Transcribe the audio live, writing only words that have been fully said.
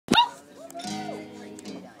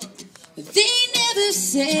never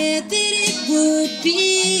said that it would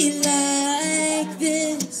be like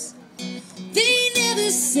this. They never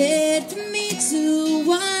said for me to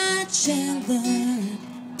watch and learn.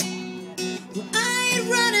 Well, I'd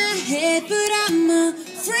run ahead, but I'm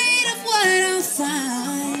afraid of what I'll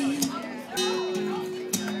find.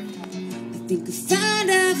 I think I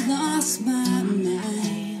found I've lost my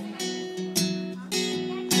mind.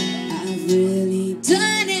 I've really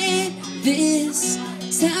done it this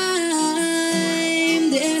time.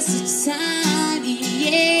 There's a time,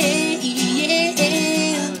 yeah,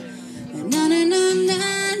 yeah. Na na na na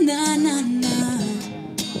na na na.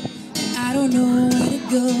 I don't know where to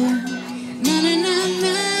go. Na na na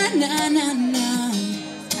na na na na.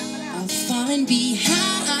 I'm falling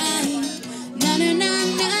behind. Na na na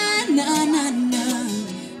na na na na.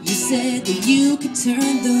 You said that you could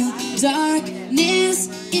turn the darkness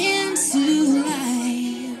into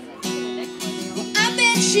light. Well, I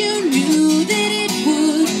bet you knew that it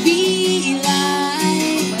would be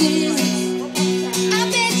like this. I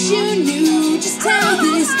bet you knew just how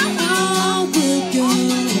this all would go.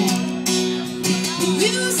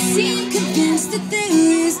 You seem convinced that there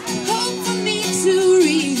is hope for me to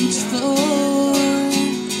reach for,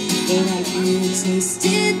 but I really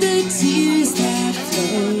tasted the tears that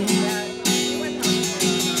flow.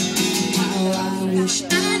 How I wish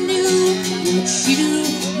I knew what you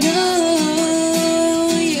know.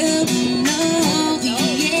 You know,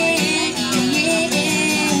 yeah,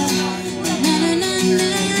 yeah. Na na na na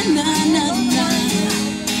na na na.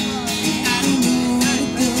 I don't know where to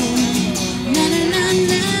go. Na na na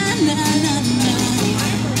na na na na.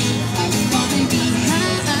 I'm falling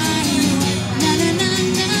behind. Na na na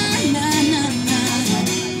na na na na.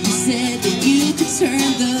 You said that you could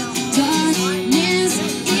turn the darkness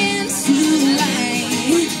into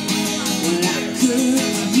light. Well, I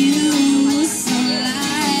could use some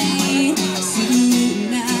light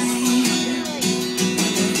tonight.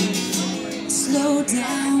 Slow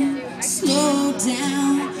down,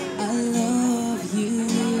 I love you.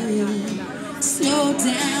 Slow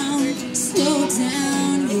down,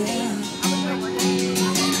 yeah.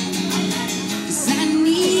 'Cause I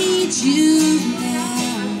need you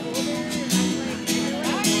now.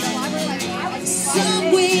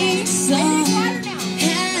 Somewhere, somehow.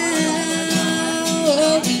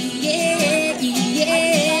 Oh, yeah,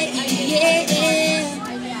 yeah, yeah.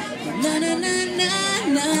 Na na na na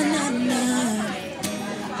na na na.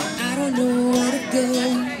 I don't know where to go.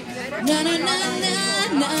 Na na na na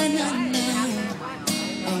na na na.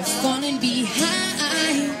 I'm falling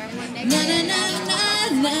behind. Na na na na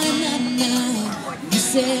na na na. You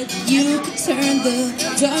said you could turn the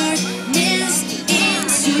darkness